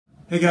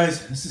Hey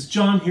guys, this is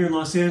John here in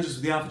Los Angeles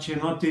with the Alpha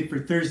Channel update for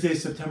Thursday,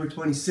 September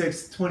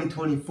 26th,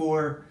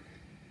 2024.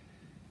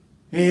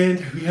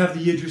 And we have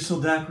the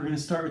Yggdrasil deck. We're going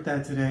to start with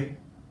that today.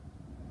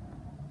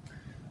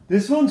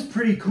 This one's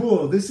pretty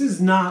cool. This is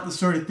not the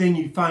sort of thing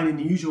you'd find in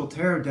the usual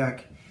tarot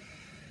deck.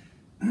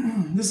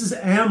 This is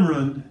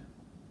Amrun,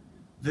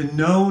 the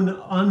known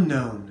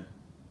unknown.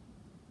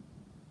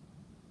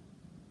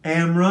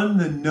 Amrun,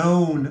 the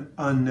known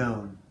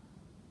unknown.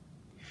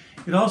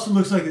 It also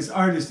looks like this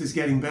artist is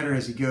getting better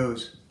as he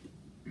goes.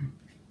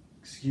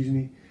 Excuse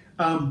me.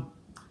 You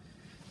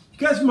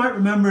guys might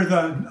remember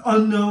the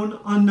unknown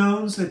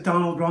unknowns that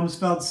Donald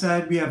Rumsfeld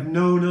said. We have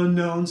known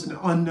unknowns and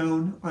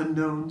unknown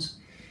unknowns.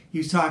 He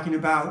was talking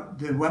about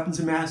the weapons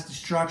of mass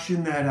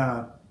destruction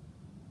that,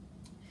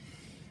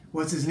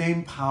 what's his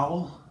name?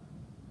 Powell,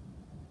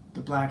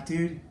 the black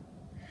dude,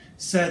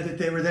 said that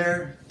they were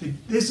there.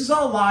 This is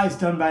all lies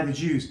done by the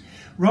Jews.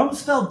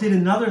 Rumsfeld did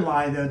another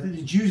lie, though, that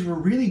the Jews were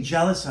really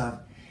jealous of.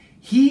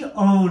 He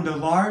owned a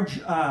large,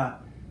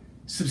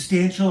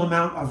 substantial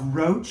amount of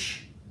Roche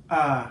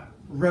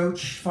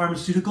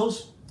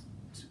Pharmaceuticals,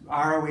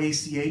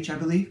 R-O-A-C-H, I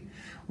believe,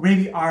 or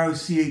maybe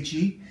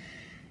R-O-C-H-E.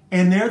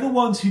 And they're the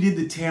ones who did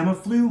the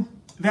Tamiflu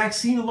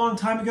vaccine a long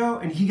time ago,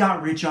 and he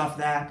got rich off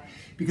that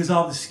because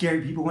all the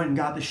scared people went and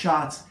got the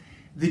shots.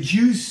 The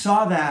Jews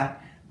saw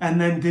that and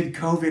then did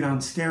COVID on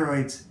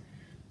steroids.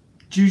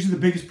 Jews are the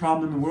biggest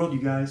problem in the world,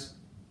 you guys.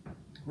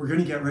 We're going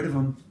to get rid of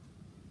them.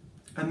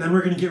 And then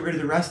we're going to get rid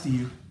of the rest of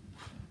you.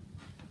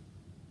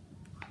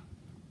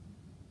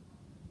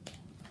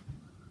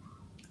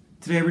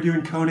 Today we're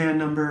doing Conan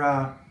number,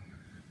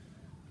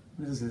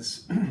 what is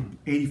this?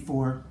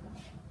 84.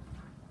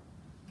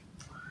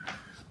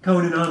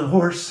 Conan on a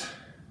horse.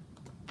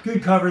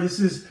 Good cover. This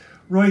is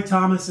Roy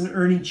Thomas and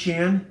Ernie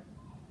Chan.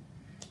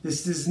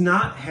 This does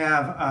not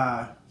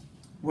have,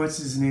 what's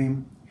his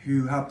name,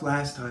 who helped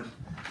last time.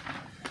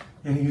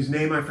 And whose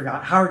name I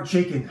forgot. Howard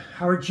Chaykin.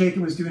 Howard Chaykin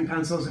was doing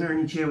pencils and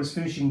Ernie Chan was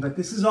finishing. But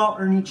this is all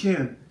Ernie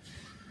Chan.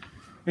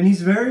 And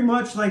he's very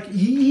much like,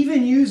 he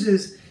even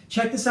uses,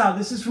 check this out,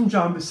 this is from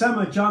John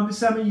Buscema. John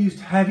Buscema used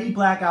heavy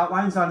black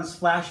outlines on his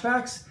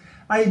flashbacks.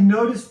 I had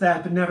noticed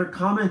that but never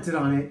commented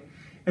on it.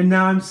 And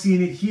now I'm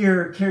seeing it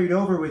here carried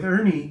over with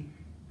Ernie.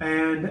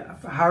 And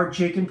Howard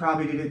Chaykin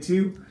probably did it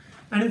too.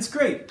 And it's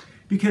great.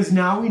 Because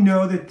now we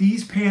know that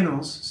these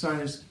panels, sorry,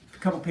 there's a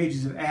couple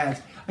pages of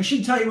ads. I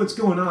should tell you what's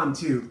going on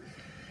too.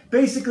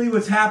 Basically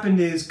what's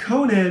happened is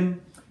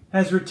Conan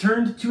has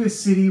returned to a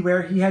city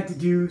where he had to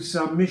do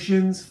some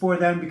missions for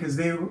them because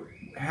they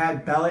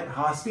had Belit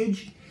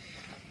hostage.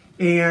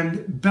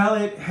 And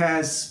Belit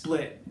has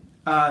split.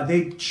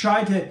 They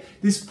tried to,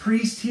 this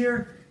priest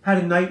here had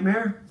a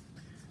nightmare.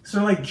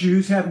 So like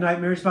Jews have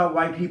nightmares about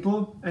white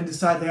people and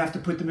decide they have to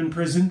put them in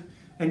prison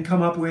and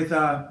come up with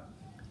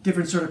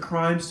different sort of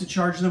crimes to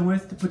charge them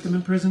with to put them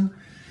in prison.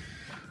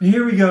 And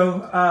here we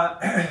go.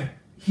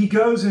 He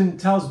goes and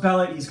tells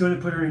Belit he's going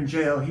to put her in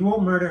jail. He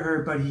won't murder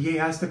her, but he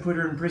has to put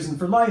her in prison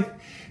for life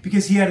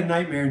because he had a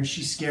nightmare and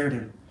she scared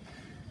him.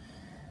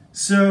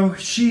 So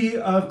she,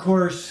 of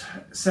course,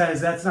 says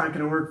that's not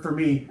going to work for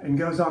me and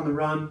goes on the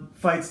run,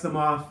 fights them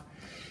off,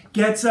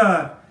 gets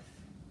a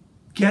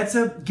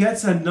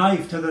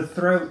knife to the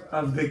throat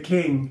of the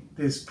king,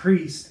 this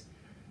priest,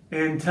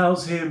 and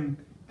tells him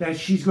that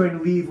she's going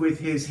to leave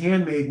with his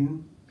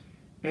handmaiden,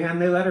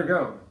 and they let her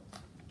go.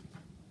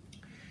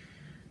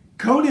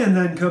 Conan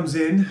then comes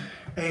in,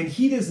 and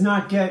he does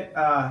not get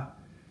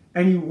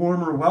any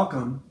warmer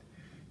welcome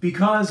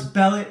because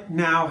Belit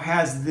now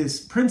has this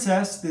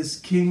princess,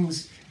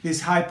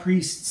 this high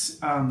priest's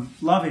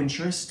love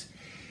interest.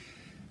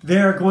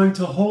 They're going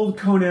to hold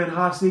Conan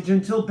hostage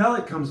until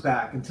Belit comes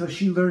back, until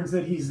she learns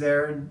that he's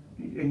there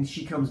and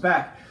she comes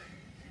back.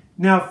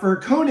 Now for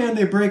Conan,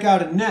 they break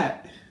out a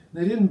net.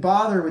 They didn't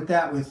bother with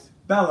that with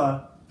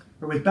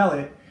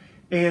Belit.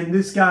 And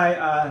this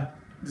guy,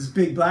 this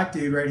big black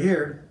dude right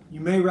here, you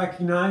may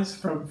recognize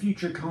from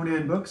future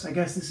Conan books. I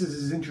guess this is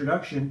his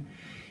introduction.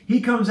 He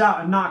comes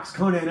out and knocks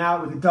Conan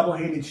out with a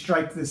double-handed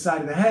strike to the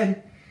side of the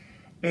head.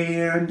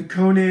 And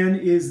Conan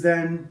is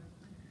then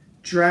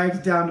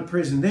dragged down to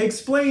prison. They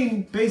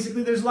explain,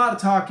 basically there's a lot of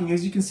talking.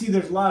 As you can see,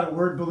 there's a lot of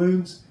word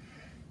balloons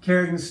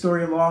carrying the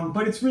story along.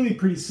 But it's really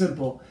pretty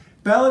simple.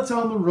 Belit's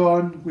on the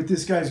run with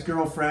this guy's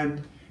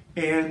girlfriend.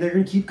 And they're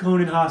going to keep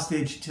Conan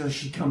hostage till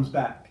she comes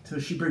back. Till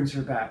she brings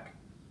her back.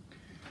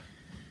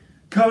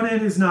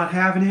 Conan is not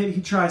having it.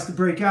 He tries to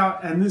break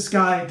out, and this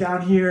guy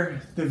down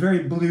here, the very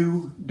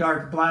blue,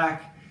 dark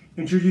black,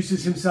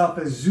 introduces himself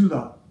as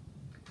Zula.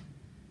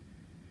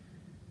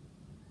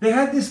 They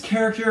had this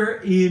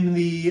character in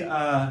the,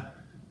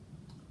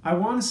 I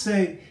want to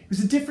say, it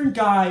was a different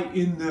guy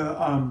in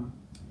the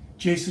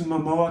Jason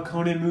Momoa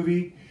Conan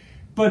movie,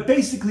 but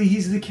basically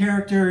he's the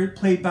character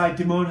played by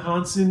Damon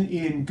Hansen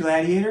in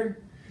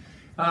Gladiator,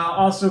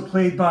 also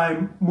played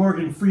by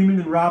Morgan Freeman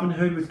in Robin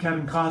Hood with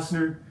Kevin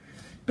Costner.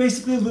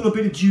 Basically a little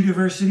bit of Jew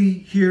diversity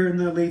here in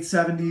the late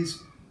 70s.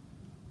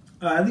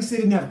 At least they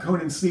didn't have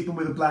Conan sleeping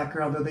with a black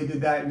girl, though they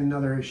did that in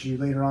another issue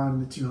later on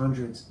in the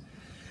 200s.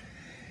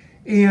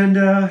 And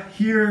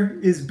here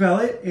is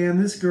Bellet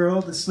and this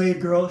girl, the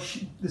slave girl.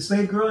 The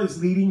slave girl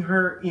is leading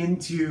her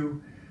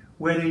into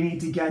where they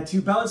need to get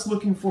to. Bellet's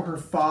looking for her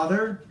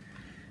father,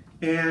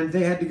 and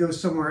they had to go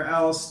somewhere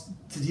else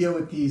to deal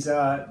with these.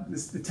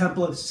 The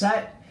Temple of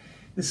Set.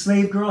 The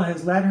slave girl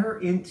has led her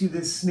into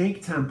this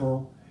snake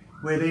temple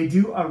where they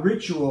do a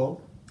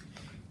ritual,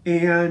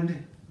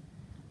 and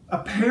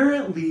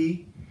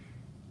apparently,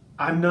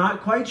 I'm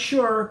not quite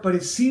sure, but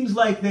it seems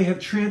like they have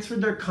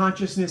transferred their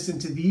consciousness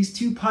into these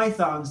two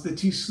pythons, the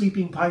two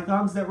sleeping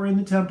pythons that were in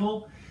the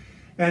temple.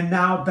 And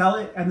now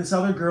Bellet and this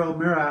other girl,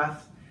 Mirath,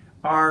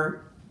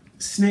 are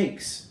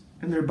snakes.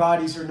 And their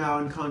bodies are now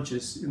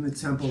unconscious in the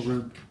temple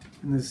room.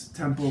 In this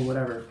temple,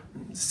 whatever.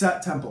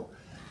 Set temple.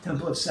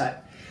 Temple of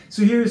Set.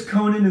 So here's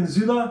Conan and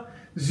Zula.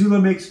 Zula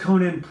makes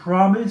Conan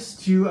promise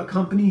to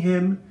accompany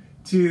him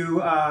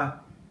to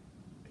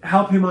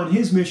help him on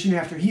his mission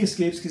after he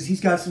escapes, because he's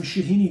got some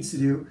shit he needs to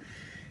do.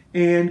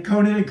 And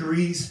Conan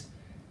agrees,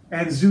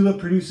 and Zula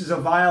produces a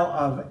vial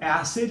of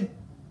acid,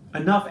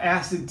 enough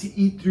acid to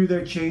eat through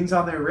their chains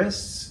on their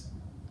wrists.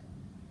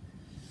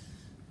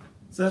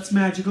 So that's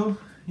magical.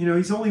 You know,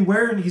 he's only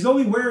wearing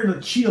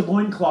a cheetah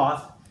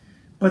loincloth,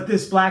 but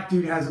this black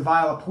dude has a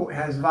vial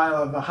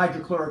of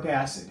hydrochloric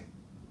acid.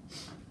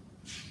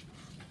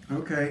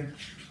 Okay.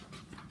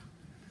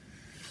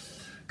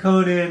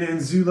 Conan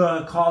and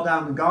Zula call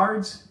down the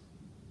guards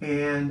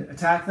and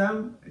attack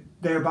them,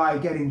 thereby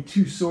getting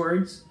 2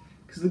 swords,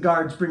 because the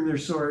guards bring their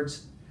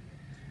swords,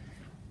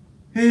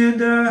 and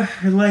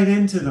light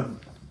into them.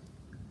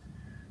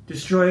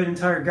 Destroy an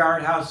entire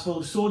guardhouse full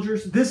of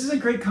soldiers. This is a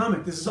great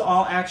comic. This is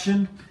all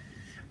action.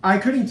 I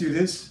couldn't do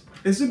this.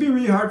 This would be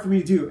really hard for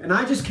me to do. And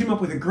I just came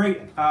up with a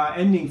great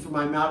ending for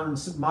my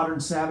Modern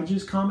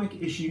Savages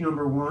comic, issue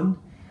number 1,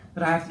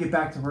 that I have to get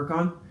back to work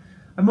on.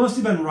 I've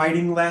mostly been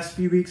writing the last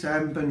few weeks. I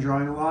haven't been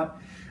drawing a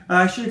lot.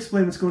 I should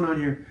explain what's going on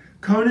here.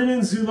 Conan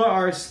and Zula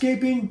are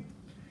escaping,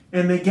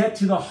 and they get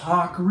to the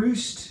Hawk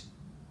Roost.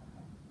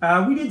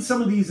 We did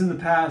some of these in the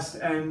past,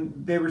 and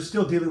they were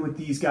still dealing with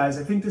these guys.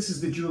 I think this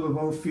is the Jewel of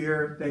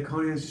Ophir that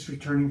Conan is just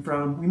returning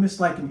from. We missed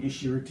like an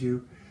issue or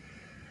 2.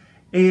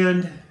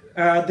 And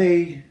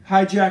they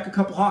hijack a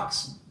couple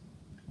hawks.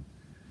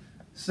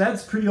 So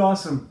that's pretty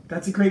awesome.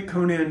 That's a great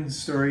Conan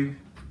story.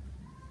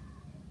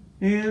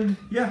 And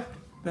yeah.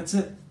 That's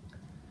it.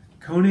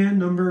 Conan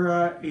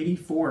number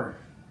 84.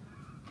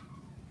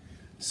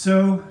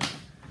 So,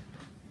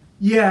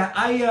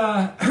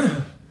 yeah,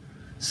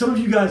 some of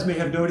you guys may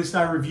have noticed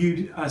I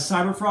reviewed a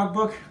Cyberfrog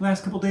book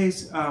last couple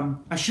days.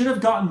 I should have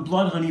gotten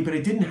Blood Honey, but I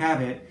didn't have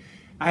it.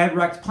 I had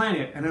Wrecked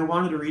Planet, and I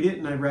wanted to read it,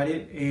 and I read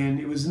it, and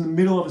it was in the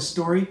middle of a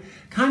story.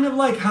 Kind of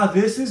like how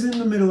this is in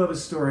the middle of a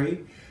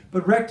story,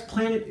 but Wrecked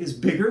Planet is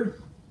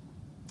bigger.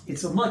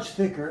 It's a much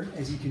thicker,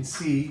 as you can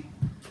see.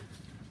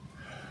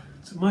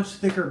 It's a much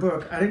thicker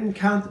book. I didn't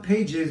count the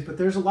pages, but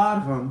there's a lot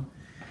of them.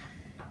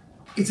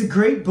 It's a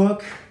great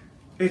book.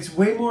 It's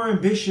way more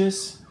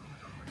ambitious.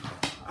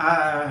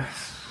 I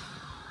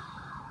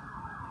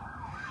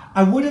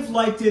would have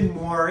liked it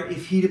more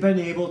if he'd have been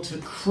able to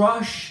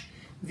crush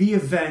the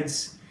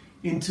events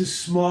into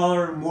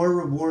smaller, more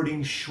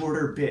rewarding,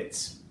 shorter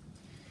bits.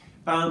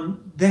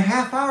 The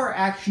half-hour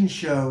action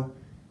show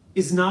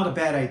is not a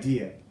bad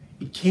idea.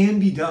 It can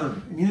be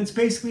done. I mean, it's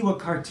basically what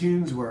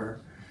cartoons were.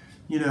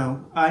 You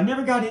know, I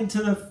never got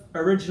into the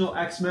original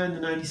X-Men, the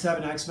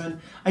 97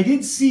 X-Men. I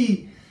did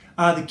see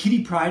the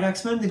Kitty Pryde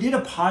X-Men. They did a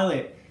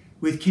pilot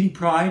with Kitty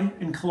Pryde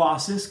and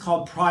Colossus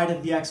called Pryde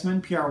of the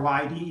X-Men,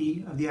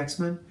 P-R-Y-D-E of the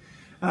X-Men.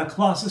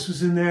 Colossus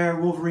was in there,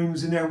 Wolverine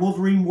was in there.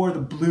 Wolverine wore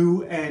the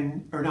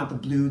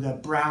the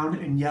brown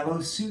and yellow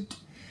suit.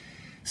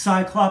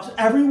 Cyclops,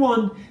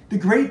 everyone,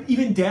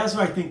 even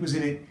Dazzler I think was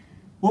in it.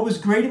 What was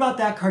great about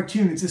that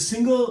cartoon, it's a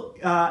single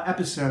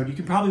episode. You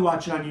can probably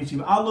watch it on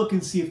YouTube. I'll look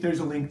and see if there's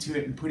a link to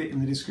it and put it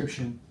in the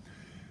description.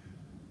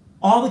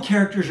 All the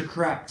characters are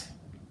correct.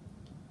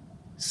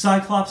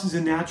 Cyclops is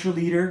a natural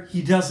leader.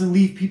 He doesn't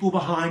leave people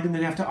behind and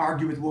then have to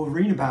argue with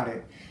Wolverine about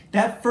it.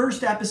 That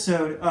first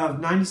episode of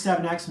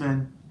 97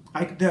 X-Men,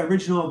 the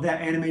original of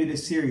that animated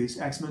series,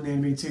 X-Men the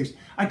animated series,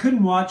 I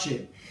couldn't watch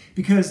it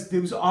because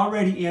there was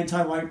already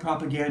anti-white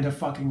propaganda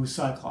fucking with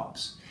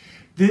Cyclops.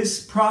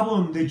 This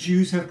problem the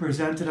Jews have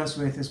presented us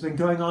with has been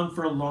going on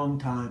for a long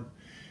time,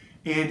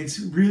 and it's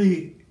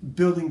really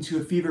building to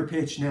a fever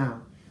pitch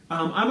now.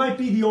 I might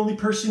be the only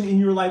person in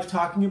your life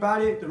talking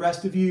about it. The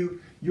rest of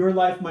you, your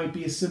life might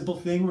be a simple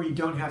thing where you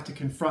don't have to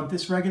confront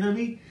this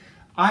regularly.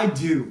 I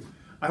do.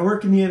 I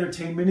work in the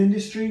entertainment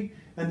industry,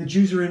 and the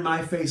Jews are in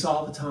my face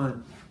all the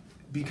time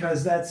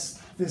because this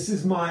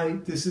is my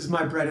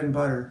bread and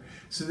butter.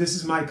 So this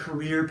is my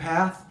career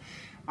path.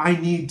 I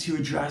need to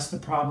address the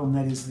problem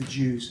that is the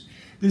Jews.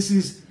 This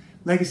is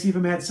Legacy of a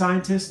Mad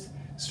Scientist,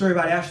 a story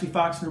about Ashley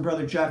Fox and her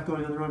brother Jeff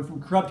going on the run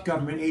from corrupt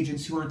government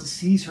agents who want to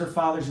seize her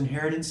father's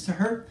inheritance to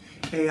her,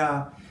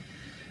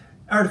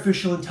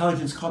 artificial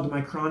intelligence called the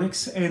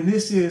Micronics. And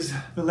this is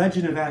the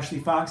legend of Ashley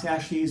Fox.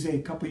 Ashley is a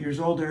couple years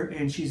older,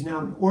 and she's now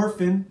an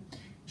orphan.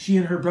 She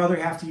and her brother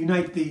have to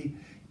unite the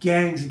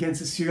gangs against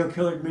the serial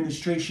killer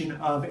administration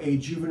of a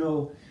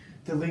juvenile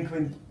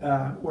delinquent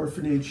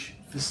orphanage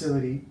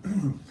facility.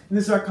 And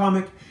this is our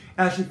comic,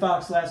 Ashley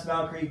Fox, Last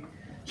Valkyrie.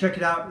 Check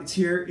it out. It's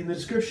here in the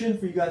description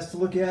for you guys to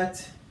look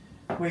at,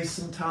 waste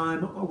some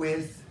time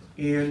with.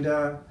 And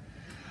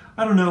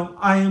I don't know,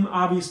 I am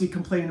obviously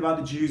complaining about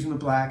the Jews and the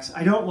blacks.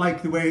 I don't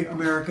like the way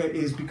America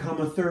is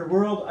become a third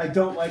world. I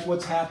don't like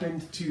what's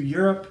happened to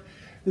Europe.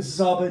 This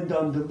has all been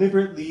done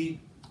deliberately,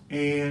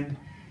 and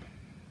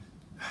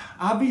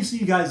obviously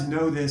you guys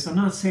know this. I'm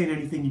not saying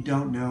anything you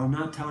don't know. I'm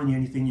not telling you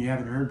anything you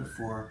haven't heard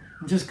before.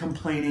 I'm just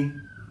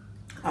complaining.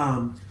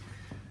 I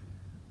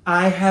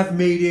have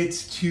made it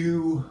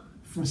to,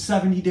 from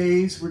 70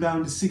 days, we're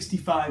down to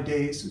 65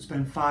 days. So it's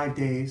been 5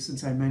 days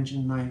since I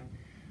mentioned my, I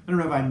don't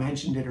know if I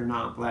mentioned it or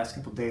not the last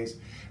couple of days,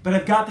 but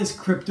I've got this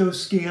crypto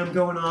scam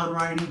going on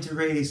where I need to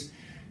raise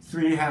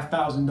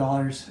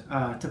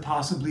 $3,500 to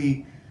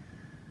possibly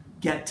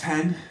get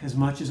 10, as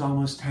much as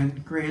almost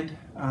 10 grand.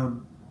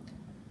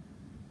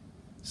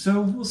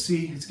 So we'll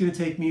see. It's going to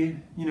take me,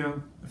 you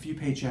know, a few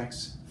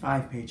paychecks,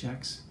 5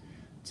 paychecks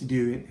to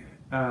do it.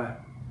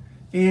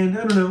 And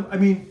I don't know, I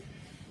mean,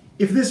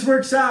 if this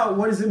works out,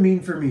 what does it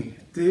mean for me?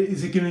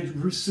 Is it going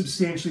to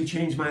substantially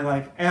change my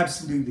life?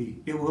 Absolutely.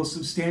 It will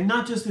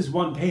not just this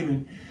one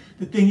payment.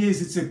 The thing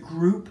is, it's a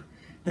group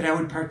that I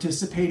would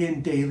participate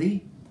in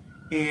daily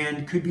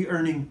and could be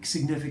earning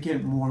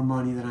significant more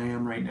money than I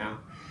am right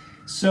now.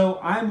 So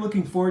I'm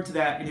looking forward to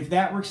that. And if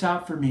that works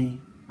out for me,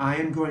 I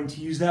am going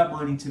to use that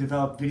money to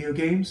develop video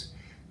games,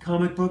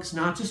 comic books,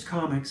 not just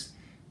comics.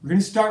 We're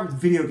going to start with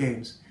video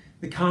games.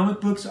 The comic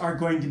books are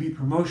going to be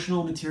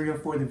promotional material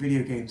for the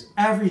video games.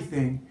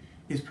 Everything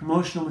is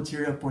promotional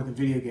material for the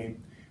video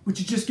game, which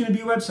is just going to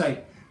be a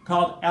website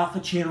called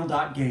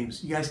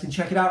alphachannel.games. You guys can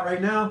check it out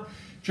right now.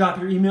 Drop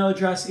your email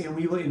address and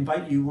we will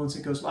invite you once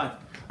it goes live.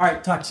 All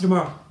right, talk to you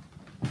tomorrow.